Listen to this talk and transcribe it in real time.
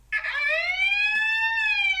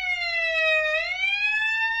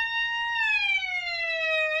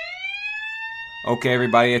Okay,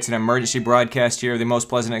 everybody, it's an emergency broadcast here, the Most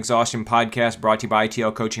Pleasant Exhaustion podcast brought to you by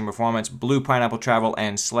ITL Coaching Performance, Blue Pineapple Travel,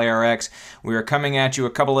 and SlayRX. We are coming at you a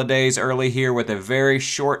couple of days early here with a very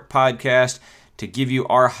short podcast to give you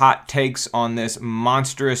our hot takes on this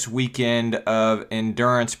monstrous weekend of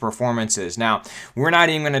endurance performances. Now, we're not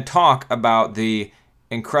even going to talk about the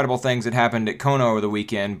incredible things that happened at Kona over the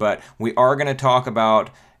weekend, but we are going to talk about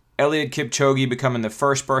Eliud Kipchoge becoming the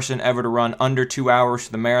first person ever to run under 2 hours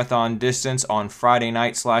for the marathon distance on Friday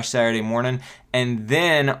night/Saturday morning. And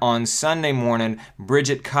then on Sunday morning,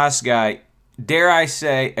 Brigid Kosgei, dare I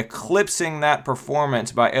say, eclipsing that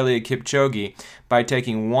performance by Eliud Kipchoge by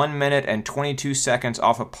taking 1 minute and 22 seconds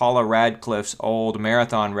off of Paula Radcliffe's old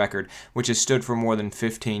marathon record, which has stood for more than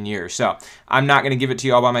 15 years. So I'm not going to give it to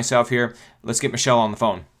you all by myself here. Let's get Michelle on the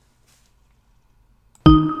phone.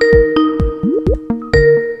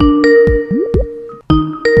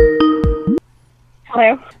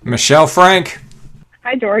 Hello. Michelle Frank.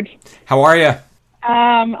 Hi, George. How are you?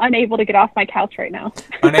 Unable to get off my couch right now.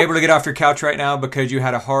 Unable to get off your couch right now because you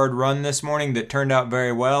had a hard run this morning that turned out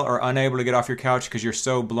very well, or unable to get off your couch because you're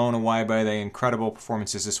so blown away by the incredible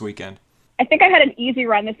performances this weekend? I think I had an easy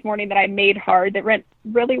run this morning that I made hard that went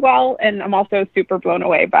really well, and I'm also super blown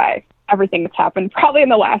away by everything that's happened probably in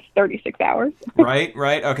the last 36 hours. Right.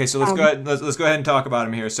 Okay, so let's go ahead. Let's go ahead and talk about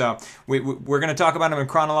them here. So we're going to talk about them in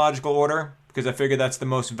chronological order because I figure that's the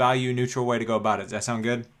most value-neutral way to go about it. Does that sound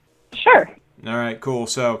good? Sure. All right, cool.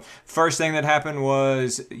 So first thing that happened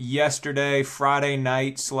was yesterday, Friday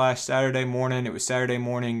night/Saturday morning. It was Saturday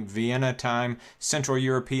morning, Vienna time, Central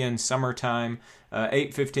European summer time,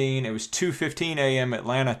 8:15. It was 2:15 a.m.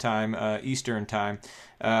 Atlanta time, Eastern time,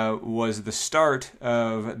 was the start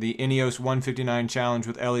of the Ineos 159 Challenge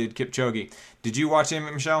with Eliud Kipchoge. Did you watch him,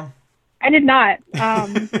 Michelle? I did not. I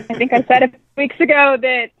think I said a few weeks ago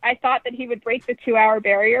that I thought that he would break the 2-hour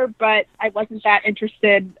barrier, but I wasn't that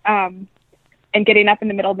interested in getting up in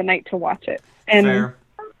the middle of the night to watch it. And Fair.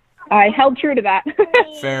 I held true to that.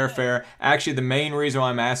 Fair. Actually, the main reason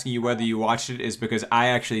why I'm asking you whether you watched it is because I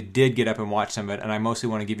actually did get up and watch some of it, and I mostly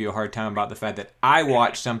want to give you a hard time about the fact that I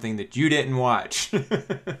watched something that you didn't watch.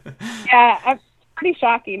 Yeah, pretty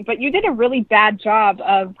shocking, but you did a really bad job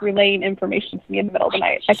of relaying information to me in the middle of the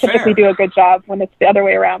night. I typically do a good job when it's the other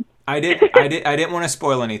way around. I didn't want to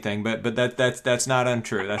spoil anything, but that's not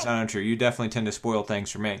untrue. That's not untrue. You definitely tend to spoil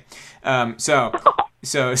things for me. So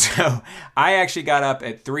I actually got up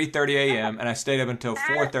at 3:30 a.m. and I stayed up until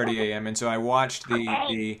 4:30 a.m. and so I watched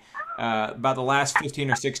the about the last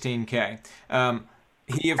 15 or 16K.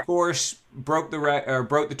 He of course broke the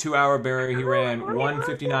 2-hour barrier. He ran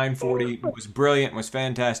 1:59.40. It was brilliant. Was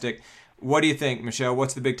fantastic. What do you think, Michelle?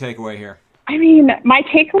 What's the big takeaway here? I mean, my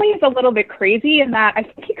takeaway is a little bit crazy in that I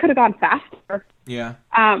think he could have gone faster. Yeah.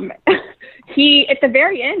 He at the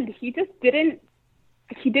very end, he didn't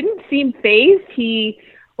seem phased. He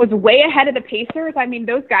was way ahead of the pacers. I mean,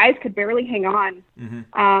 those guys could barely hang on.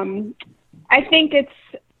 Mm-hmm. I think it's,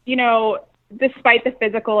 despite the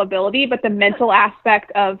physical ability, but the mental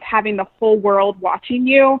aspect of having the whole world watching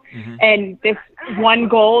you mm-hmm. and this one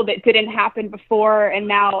goal that didn't happen before and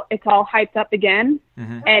now it's all hyped up again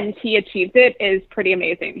mm-hmm. and he achieved it is pretty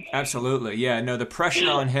amazing. Absolutely. Yeah, no, the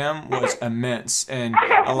pressure on him was immense, and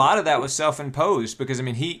a lot of that was self-imposed because, I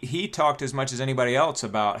mean, he talked as much as anybody else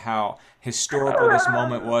about how historical this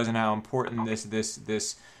moment was and how important this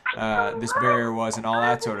barrier was and all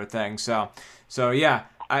that sort of thing. So yeah,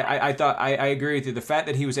 I thought I agree with you. The fact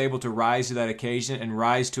that he was able to rise to that occasion and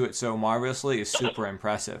rise to it so marvelously is super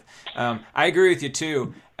impressive. I agree with you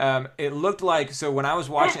too. It looked like, so when I was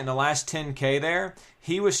watching in the last 10K there,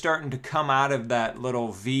 he was starting to come out of that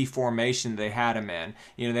little V formation they had him in.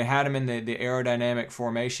 They had him in the aerodynamic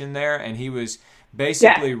formation there, and he was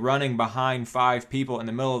basically running behind 5 people in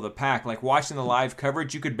the middle of the pack. Like watching the live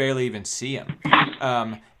coverage, you could barely even see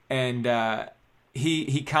him.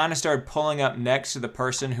 He kind of started pulling up next to the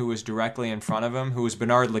person who was directly in front of him, who was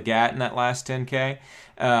Bernard Lagat in that last 10K.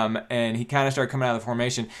 And he kind of started coming out of the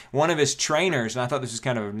formation. One of his trainers, and I thought this was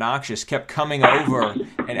kind of obnoxious, kept coming over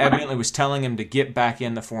and evidently was telling him to get back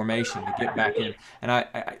in the formation, to get back in. And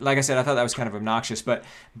I like I said, I thought that was kind of obnoxious, but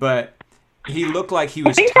he looked like he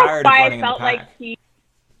was tired of running in the pack.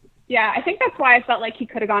 I think that's why I felt like he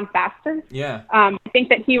could have gone faster. Yeah. I think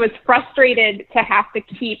that he was frustrated to have to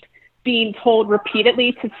keep being told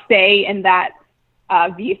repeatedly to stay in that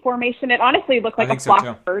V formation. It honestly looked like a flock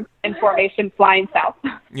of birds in formation flying south.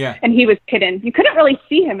 Yeah. And he was hidden. You couldn't really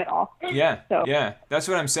see him at all. Yeah. So. Yeah. That's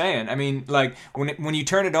what I'm saying. I mean, like when you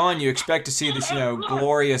turn it on, you expect to see this,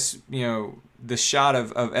 glorious, the shot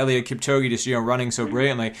of Eliud Kipchoge just running so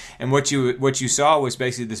brilliantly, and what you saw was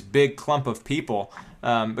basically this big clump of people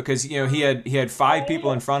because he had 5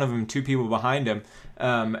 people in front of him, 2 people behind him,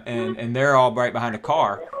 and they're all right behind a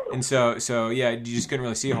car, and so yeah, you just couldn't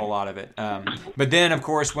really see a whole lot of it. But then of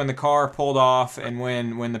course when the car pulled off and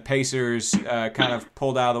when the Pacers kind of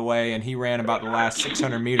pulled out of the way and he ran about the last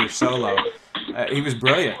 600 meters solo, he was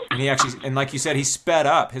brilliant, and like you said, he sped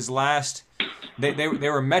up his last. They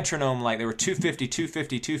were metronome, like they were 250,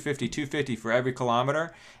 250, 250, 250 for every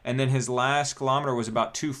kilometer, and then his last kilometer was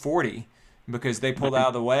about 240 because they pulled out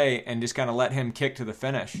of the way and just kind of let him kick to the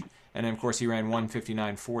finish. And then, of course, he ran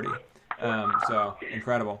 1:59:40. So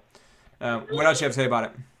incredible. What else do you have to say about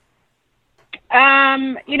it?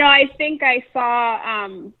 I think I saw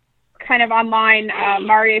kind of online,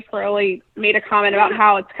 Mario Ferroli made a comment about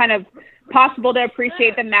how it's kind of possible to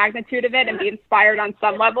appreciate the magnitude of it and be inspired on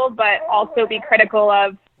some level, but also be critical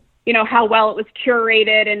of, how well it was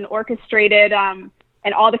curated and orchestrated,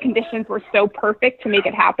 and all the conditions were so perfect to make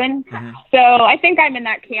it happen. Mm-hmm. So I think I'm in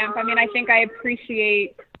that camp. I mean, I think I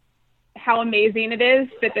appreciate how amazing it is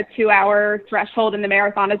that the 2-hour threshold in the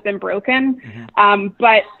marathon has been broken. Mm-hmm.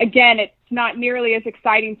 But again, it's not nearly as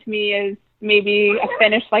exciting to me as maybe a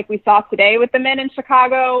finish like we saw today with the men in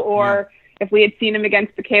Chicago, or if we had seen him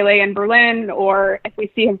against Bekele in Berlin, or if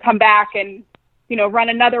we see him come back and, run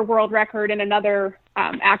another world record in another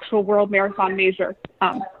actual world marathon major.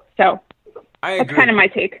 So that's kind of my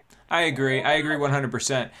take. I agree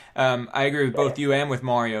 100%. I agree with both you and with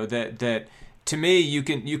Mario that to me, you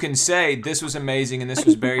can say this was amazing and this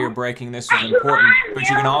was barrier breaking, this was important, but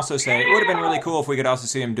you can also say it would have been really cool if we could also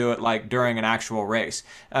see him do it like during an actual race.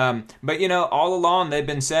 But all along they've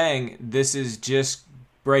been saying this is just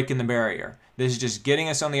breaking the barrier. This is just getting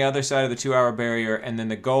us on the other side of the 2-hour barrier, and then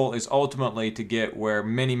the goal is ultimately to get where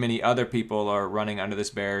many, many other people are running under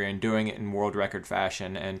this barrier and doing it in world record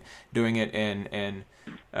fashion and doing it in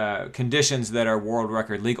conditions that are world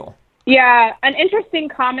record legal. Yeah, an interesting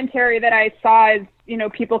commentary that I saw is,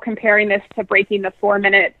 people comparing this to breaking the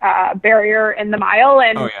 4-minute barrier in the mile.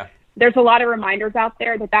 And there's a lot of reminders out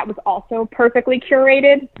there that was also perfectly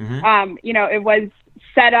curated. Mm-hmm. It was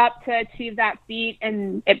set up to achieve that feat,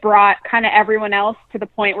 and it brought kind of everyone else to the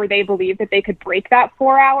point where they believed that they could break that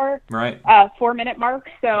 4-minute mark.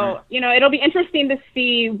 So, it'll be interesting to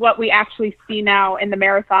see what we actually see now in the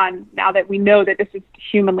marathon, now that we know that this is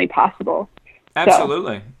humanly possible.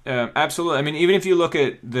 Absolutely. Absolutely. I mean, even if you look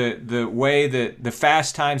at the way that the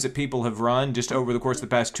fast times that people have run just over the course of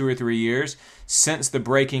the past 2 or 3 years, since the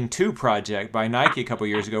Breaking 2 project by Nike a couple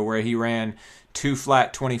years ago, where he ran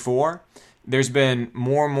 2:24, there's been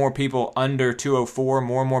more and more people under 2:04,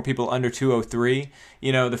 more and more people under 2:03.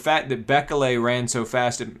 The fact that Bekele ran so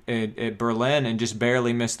fast at Berlin and just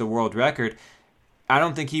barely missed the world record, I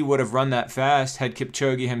don't think he would have run that fast had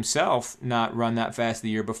Kipchoge himself not run that fast the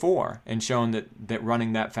year before and shown that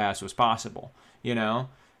running that fast was possible.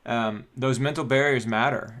 Those mental barriers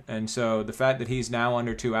matter. And so the fact that he's now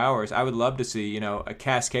under 2 hours, I would love to see, a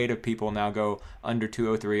cascade of people now go under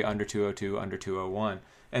 2:03, under 2:02, under 2:01,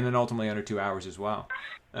 and then ultimately under 2 hours as well.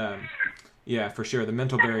 Yeah, for sure. The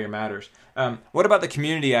mental barrier matters. What about the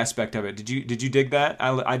community aspect of it? Did you dig that?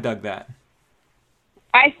 I dug that.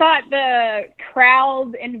 I thought the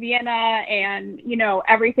crowds in Vienna and,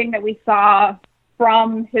 everything that we saw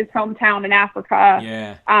from his hometown in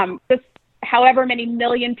Africa, just however many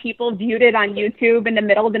million people viewed it on YouTube in the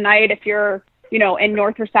middle of the night, if you're, in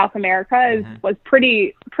North or South America, was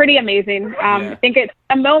pretty amazing. I think it's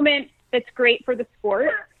a moment that's great for the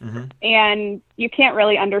sport, and you can't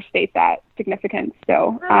really understate that significance.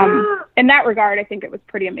 So in that regard, I think it was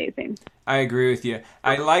pretty amazing. I agree with you.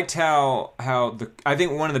 I liked how I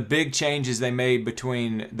think one of the big changes they made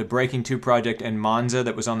between the Breaking 2 project and Monza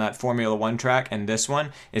that was on that Formula 1 track and this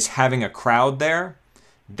one is having a crowd there.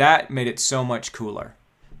 That made it so much cooler.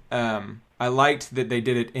 I liked that they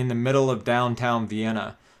did it in the middle of downtown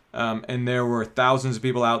Vienna. And there were thousands of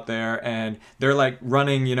people out there, and they're like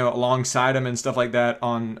running, alongside him and stuff like that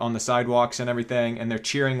on the sidewalks and everything, and they're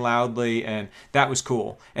cheering loudly, and that was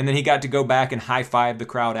cool. And then he got to go back and high-five the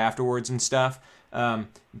crowd afterwards and stuff.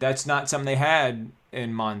 That's not something they had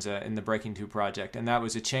in Monza in the Breaking 2 project, and that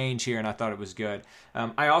was a change here, and I thought it was good.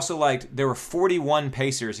 I also liked there were 41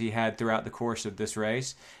 pacers he had throughout the course of this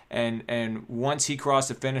race, and once he crossed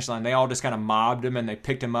the finish line, they all just kind of mobbed him, and they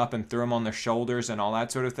picked him up and threw him on their shoulders and all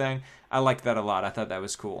that sort of thing. I liked that a lot. I thought that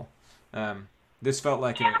was cool. This felt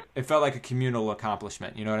like a communal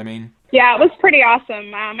accomplishment. You know what I mean? Yeah, it was pretty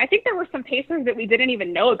awesome. I think there were some pacers that we didn't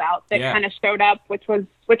even know about that kind of showed up, which was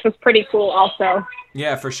pretty cool also.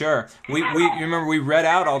 Yeah, for sure. We remember we read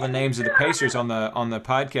out all the names of the pacers on the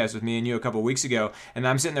podcast with me and you a couple of weeks ago, and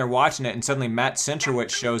I'm sitting there watching it, and suddenly Matt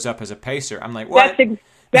Centrowitz shows up as a pacer. I'm like, what?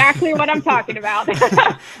 exactly what I'm talking about.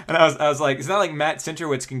 And I was like, it's not like Matt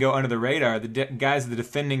Centrowitz can go under the radar. The guy's the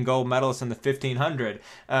defending gold medalist in the 1500,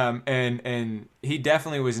 and he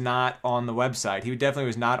definitely was not on the website. He definitely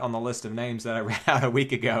was not on the list of names that I read out a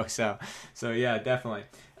week ago. So yeah, definitely.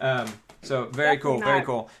 So very cool, very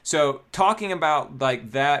cool. So talking about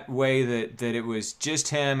like that way that it was just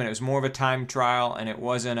him and it was more of a time trial and it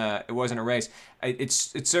wasn't a race. It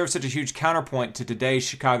serves such a huge counterpoint to today's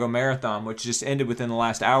Chicago Marathon, which just ended within the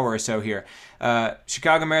last hour or so here.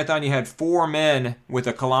 Chicago Marathon, you had 4 men with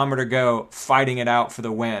a kilometer to go fighting it out for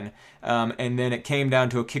the win. And then it came down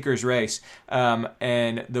to a kicker's race.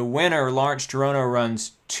 And the winner, Lawrence Cherono,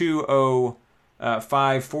 runs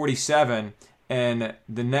 2:05:47. And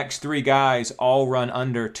the next 3 guys all run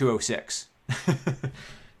under 2:06.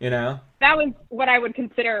 You know? That was what I would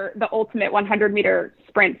consider the ultimate 100-meter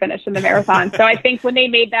sprint finish in the marathon. So I think when they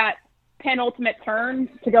made that penultimate turn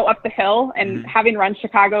to go up the hill, and having run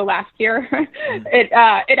Chicago last year,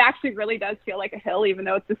 it actually really does feel like a hill, even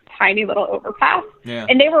though it's this tiny little overpass. Yeah.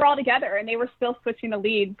 And they were all together, and they were still switching the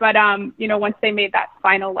lead. But, once they made that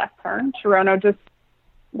final left turn, Cherono just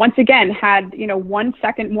once again had 1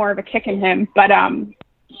 second more of a kick in him, but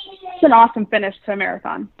it's an awesome finish to a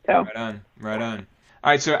marathon. So right on. All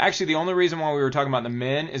right, so actually the only reason why we were talking about the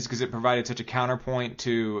men is because it provided such a counterpoint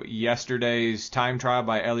to yesterday's time trial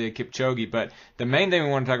by Eliud Kipchoge. But the main thing we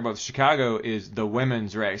want to talk about with Chicago is the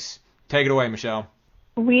women's race. Take it away, Michelle.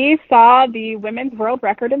 We saw the women's world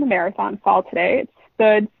record in the marathon fall today. It's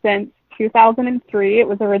stood since 2003. It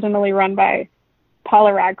was originally run by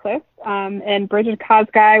Paula Radcliffe, and Bridget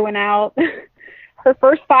Kosgei went out. Her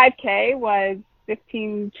first 5K was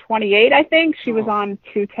 15:28, I think. She was on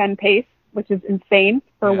 2:10 pace, which is insane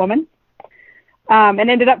for a woman, and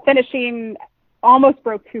ended up finishing, almost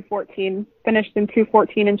broke 2:14, finished in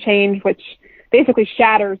 2:14 and change, which basically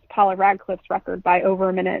shatters Paula Radcliffe's record by over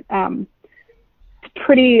a minute.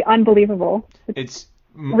 Pretty unbelievable. It's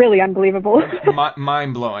really unbelievable.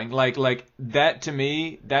 Mind-blowing. Like that, to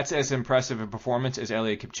me, that's as impressive a performance as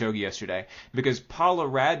Eliud Kipchoge yesterday, because Paula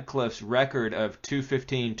Radcliffe's record of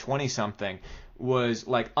 2:15:20-something was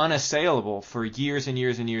like unassailable for years and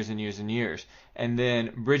years and years and years and years. And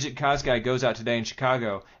then Bridget Kosgei goes out today in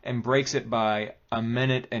Chicago and breaks it by 1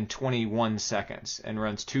 minute and 21 seconds and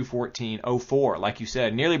runs 2:14:04, like you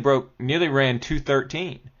said, nearly ran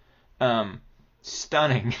 2:13.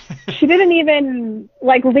 Stunning. She didn't even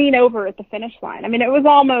lean over at the finish line. I mean, it was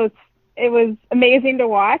amazing to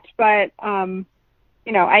watch, but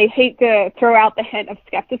I hate to throw out the hint of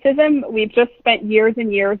skepticism. We've just spent years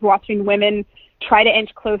and years watching women try to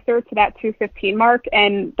inch closer to that 2:15 mark,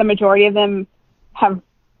 and the majority of them have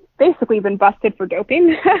basically been busted for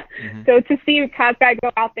doping. So to see Kosgei go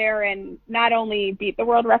out there and not only beat the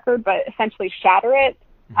world record, but essentially shatter it,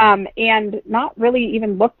 and not really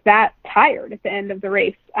even look that tired at the end of the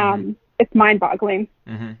race, it's mind-boggling.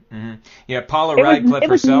 Yeah, Paula Radcliffe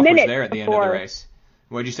herself was there at the end of the race.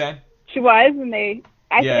 What'd you say? She was, and it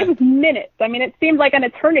was minutes. I mean, it seemed like an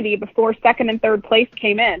eternity before second and third place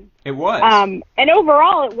came in. It was. And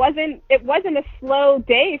overall, it wasn't a slow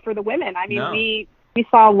day for the women. I mean, no. we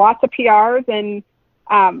saw lots of PRs, and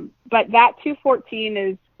but that 2:14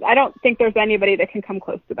 is, I don't think there's anybody that can come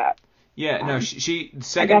close to that. Yeah, no, she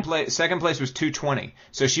second place was 2:20.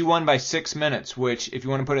 So she won by 6 minutes, which, if you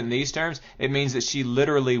want to put it in these terms, it means that she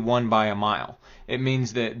literally won by a mile. It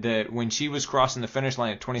means that when she was crossing the finish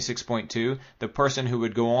line at 26.2, the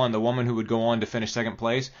woman who would go on to finish second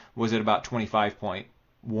place was at about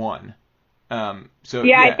 25.1.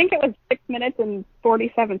 I think it was 6 minutes and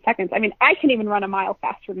 47 seconds. I mean, I can even run a mile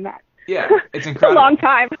faster than that. Yeah, it's incredible. It's a long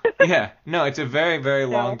time. Yeah, no, it's a very, very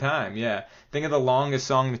long time. Yeah, think of the longest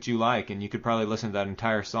song that you like, and you could probably listen to that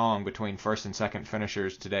entire song between first and second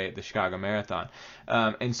finishers today at the Chicago Marathon.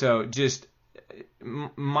 And so just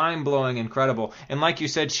mind-blowing, incredible. And like you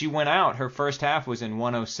said, she went out. Her first half was in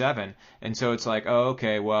 1:07, and so it's like, oh,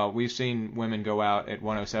 okay, well, we've seen women go out at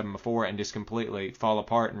 1:07 before and just completely fall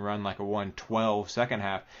apart and run like a 1:12 second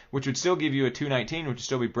half, which would still give you a 2:19, which would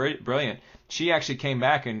still be brilliant. She actually came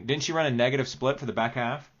back, and didn't she run a negative split for the back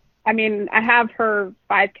half? I mean, I have her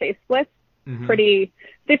 5K splits, pretty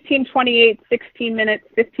 15:28, 16 minutes,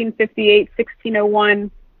 15:58,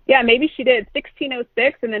 16:01. Yeah, maybe she did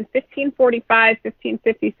 16:06 and then 15:45,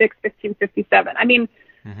 15:56, 15:57. I mean,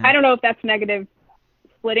 I don't know if that's negative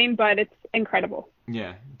splitting, but it's incredible.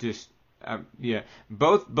 Yeah, just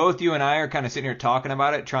both you and I are kind of sitting here talking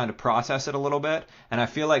about it, trying to process it a little bit, and I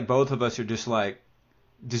feel like both of us are just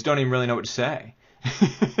don't even really know what to say.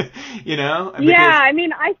 I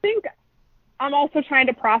mean, I think I'm also trying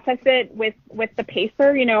to process it with the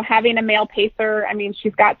pacer, having a male pacer. I mean,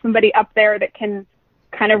 she's got somebody up there that can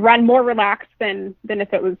kind of run more relaxed than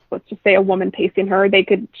if it was, let's just say, a woman pacing her.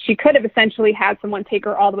 She could have essentially had someone take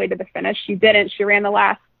her all the way to the finish. She didn't. She ran the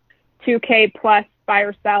last 2K plus by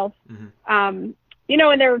herself. And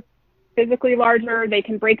they're physically larger. They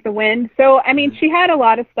can break the wind. So, I mean, she had a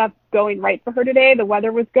lot of stuff going right for her today. The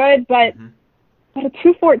weather was good, but at a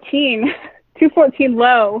 214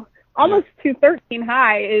 low, almost 213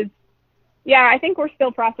 high is, I think we're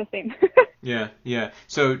still processing. Yeah.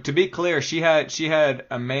 So to be clear, she had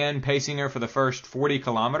a man pacing her for the first 40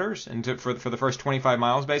 kilometers and for the first 25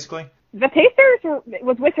 miles, basically. The pacers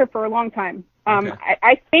was with her for a long time. Okay.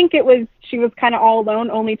 I think she was kind of all alone,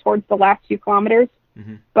 only towards the last few kilometers.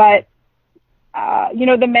 But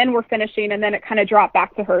the men were finishing, and then it kind of dropped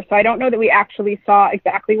back to her. So I don't know that we actually saw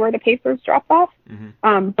exactly where the pacers dropped off.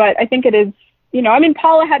 But I think it is.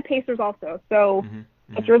 Paula had pacers also, so.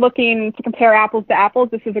 If you're looking to compare apples to apples,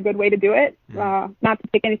 this is a good way to do it. Not to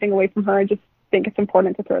take anything away from her. I just think it's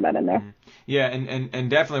important to throw that in there. Yeah, and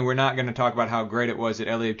definitely we're not going to talk about how great it was that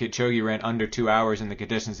Eliud Kipchoge ran under 2 hours in the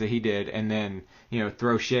conditions that he did, and then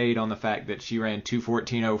throw shade on the fact that she ran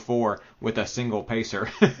 2:14.04 with a single pacer.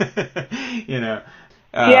 Yeah.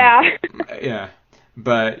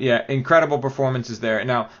 But, incredible performances there.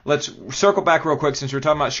 Now, let's circle back real quick since we're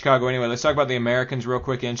talking about Chicago anyway. Let's talk about the Americans real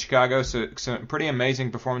quick in Chicago. So some pretty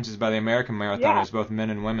amazing performances by the American marathoners, both men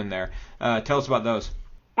and women there. Tell us about those.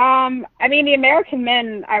 The American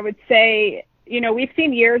men, I would say, we've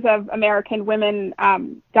seen years of American women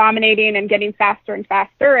dominating and getting faster and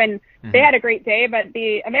faster, and they had a great day. But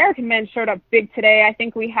the American men showed up big today. I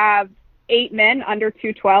think we have 8 men under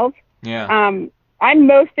 212. Yeah. I'm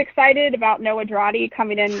most excited about Noah Droddy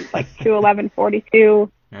coming in like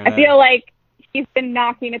 2:11.42. I feel like he's been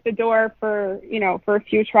knocking at the door for a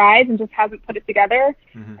few tries and just hasn't put it together.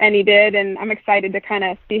 And he did. And I'm excited to kind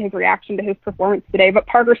of see his reaction to his performance today. But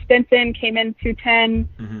Parker Stinson came in 2:10.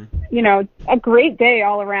 A great day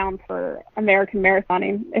all around for American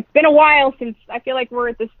marathoning. It's been a while since I feel like we're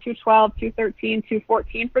at this 2:12, 2:13,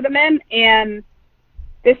 2:14 for the men. And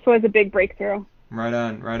this was a big breakthrough. Right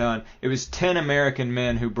on. It was 10 American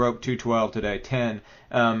men who broke 2:12 today, 10.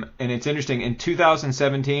 And it's interesting, in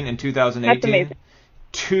 2017 and 2018,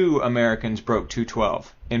 2 Americans broke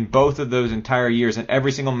 2:12. In both of those entire years, in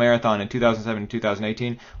every single marathon in 2007 and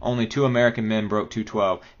 2018, only 2 American men broke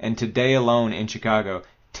 2:12. And today alone in Chicago,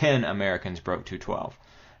 10 Americans broke 2:12.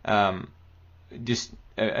 Just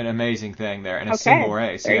an amazing thing there in a single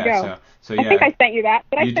race. There you go. So I think I sent you that.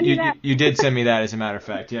 Did I send you that? You did send me that, as a matter of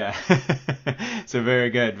fact. Yeah. So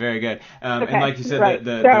very good. And like you said,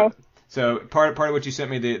 right. So part of what you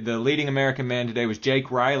sent me, the leading American man today was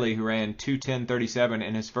Jake Riley, who ran 2:10.37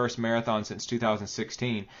 in his first marathon since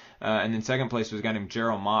 2016. And then second place was a guy named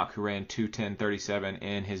Gerald Mock, who ran 2:10.37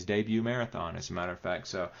 in his debut marathon, as a matter of fact.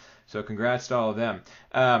 So congrats to all of them.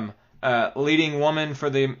 Leading woman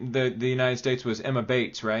for the United States was Emma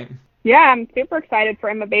Bates, right? Yeah, I'm super excited for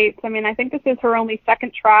Emma Bates. I think this is her only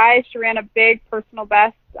second try. She ran a big personal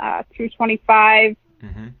best,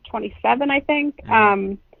 2:25.27, I think.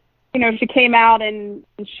 She came out and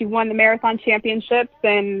she won the marathon championships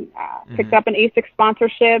and picked up an ASICS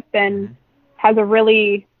sponsorship and has a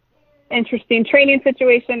really interesting training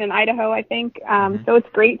situation in Idaho, I think. So it's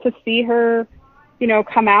great to see her,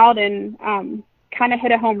 come out and kind of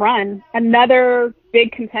hit a home run. Another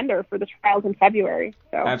big contender for the trials in February.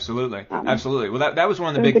 So Absolutely. Well, that was one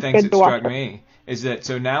of the big things that struck me, is that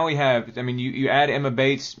so now we have, you add Emma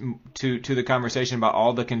Bates to the conversation about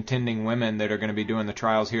all the contending women that are going to be doing the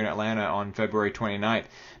trials here in Atlanta on February 29th.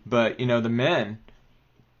 But, the men,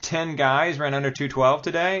 10 guys ran under 2:12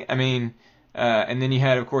 today. And then you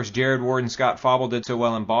had, of course, Jared Ward and Scott Fauble did so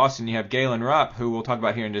well in Boston. You have Galen Rupp, who we'll talk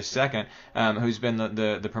about here in just a second, who's been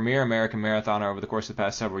the premier American marathoner over the course of the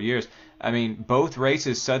past several years. Both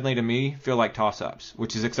races suddenly, to me, feel like toss-ups,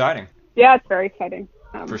 which is exciting. Yeah, it's very exciting.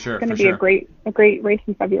 For sure. It's going to be a great race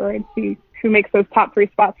in February to see who makes those top 3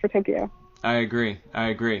 spots for Tokyo. I agree.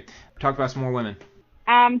 Talk about some more women.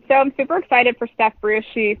 So I'm super excited for Steph Bruce.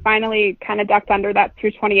 She finally kind of ducked under that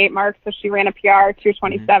 2:28 mark, so she ran a PR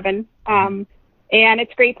 2:27. And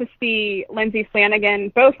it's great to see both Lindsay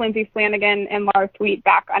Flanagan and Laura Sweet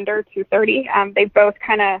back under 2:30. They've both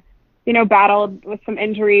kind of, battled with some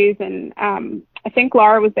injuries, and I think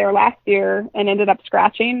Laura was there last year and ended up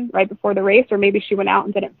scratching right before the race, or maybe she went out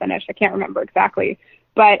and didn't finish. I can't remember exactly.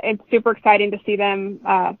 But it's super exciting to see them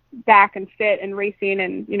back and fit and racing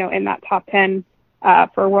and, in that top 10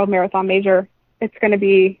 for a World Marathon Major. It's going to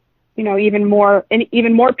be, even more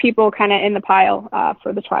people kind of in the pile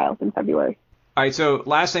for the trials in February. All right, so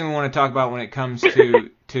last thing we want to talk about when it comes to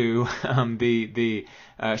the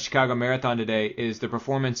Chicago Marathon today is the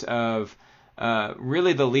performance of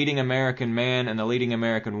really the leading American man and the leading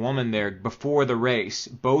American woman there before the race,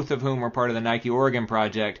 both of whom were part of the Nike Oregon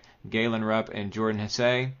project, Galen Rupp and Jordan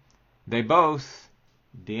Hasay. They both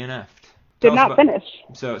DNF'd. Did not finish.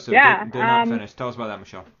 So yeah, did not finish. Tell us about that,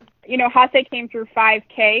 Michelle. Hasay came through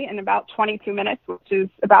 5K in about 22 minutes, which is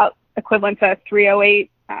about equivalent to 3:08,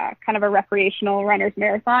 kind of a recreational runner's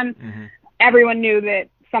marathon. Mm-hmm. Everyone knew that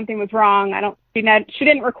something was wrong. She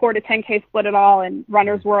didn't record a 10K split at all, and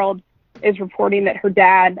Runner's World is reporting that her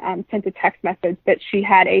dad sent a text message that she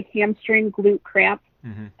had a hamstring glute cramp,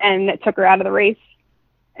 mm-hmm. and it took her out of the race.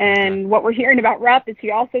 And what we're hearing about Rupp is he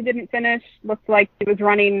also didn't finish. Looked like he was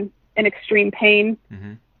running in extreme pain,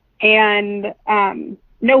 mm-hmm. and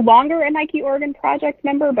no longer a Nike Oregon Project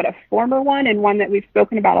member, but a former one, and one that we've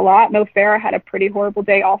spoken about a lot. Mo Farah had a pretty horrible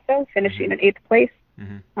day also, finishing mm-hmm. in 8th place.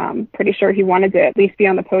 Mm-hmm. Pretty sure he wanted to at least be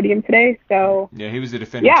on the podium today. So yeah, he was the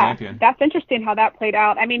defending champion. That's interesting how that played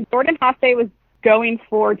out. I mean, Jordan Hasay was going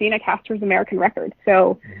for Dina Castor's American record.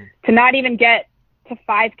 So mm-hmm. to not even get to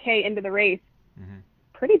 5K into the race, mm-hmm.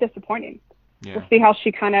 pretty disappointing. Yeah. We'll see how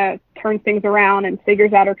she kind of turns things around and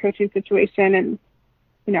figures out her coaching situation, and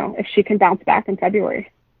if she can bounce back in February.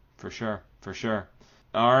 For sure.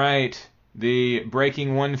 All right. The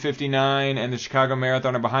breaking 159 and the Chicago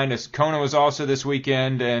Marathon are behind us. Kona was also this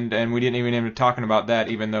weekend, and we didn't even end up talking about that,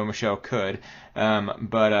 even though Michelle could.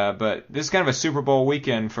 But this is kind of a Super Bowl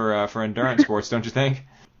weekend for endurance sports, don't you think?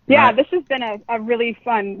 Yeah, right. This has been a really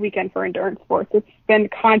fun weekend for endurance sports. It's been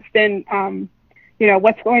constant,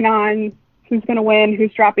 what's going on, who's going to win,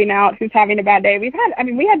 who's dropping out, who's having a bad day. We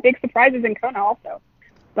had big surprises in Kona also.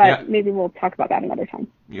 But maybe we'll talk about that another time.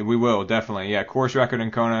 Yeah, we will, definitely. Yeah, course record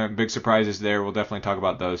in Kona, big surprises there. We'll definitely talk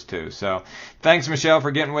about those too. So thanks, Michelle,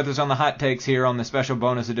 for getting with us on the hot takes here on the special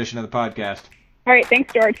bonus edition of the podcast. All right,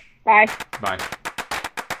 thanks, George. Bye. Bye.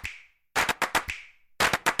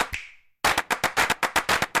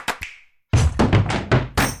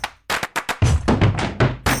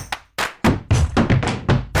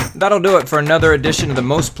 That'll do it for another edition of the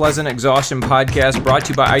Most Pleasant Exhaustion podcast, brought to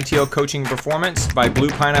you by ITO Coaching Performance, by Blue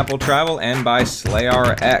Pineapple Travel, and by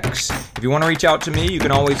SlayRx. If you want to reach out to me, you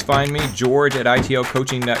can always find me, George, at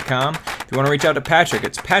itocoaching.com. If you want to reach out to Patrick,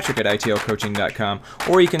 it's patrick@itocoaching.com,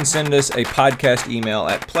 or you can send us a podcast email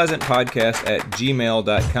at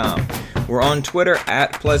pleasantpodcast@gmail.com. We're on Twitter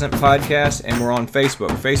 @PleasantPodcast, and we're on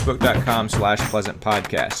Facebook,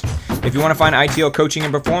 facebook.com/PleasantPodcast. If you want to find ITO Coaching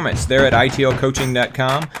and Performance, they're at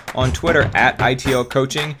itocoaching.com, on Twitter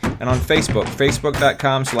 @ITOCoaching, and on Facebook,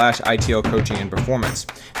 facebook.com/ITOCoaching and Performance.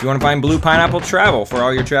 If you want to find Blue Pineapple Travel for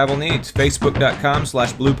all your travel needs,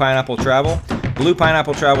 facebook.com/BluePineappleTravel,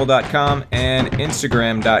 BluePineappleTravel.com, and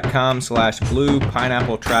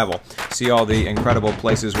Instagram.com/BluePineappleTravel. See all the incredible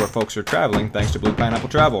places where folks are traveling thanks to Blue Pineapple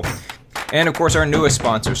Travel. And, of course, our newest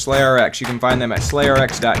sponsor, SlayRx. You can find them at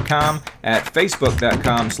SlayRx.com, at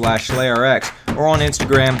Facebook.com/SlayRx, or on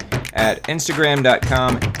Instagram at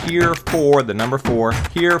Instagram.com,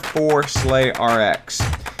 here4SlayRx.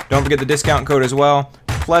 Don't forget the discount code as well,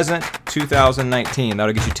 Pleasant2019.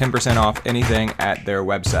 That'll get you 10% off anything at their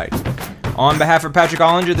website. On behalf of Patrick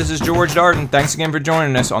Ollinger, this is George Darden. Thanks again for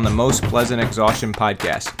joining us on the Most Pleasant Exhaustion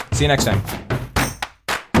podcast. See you next time.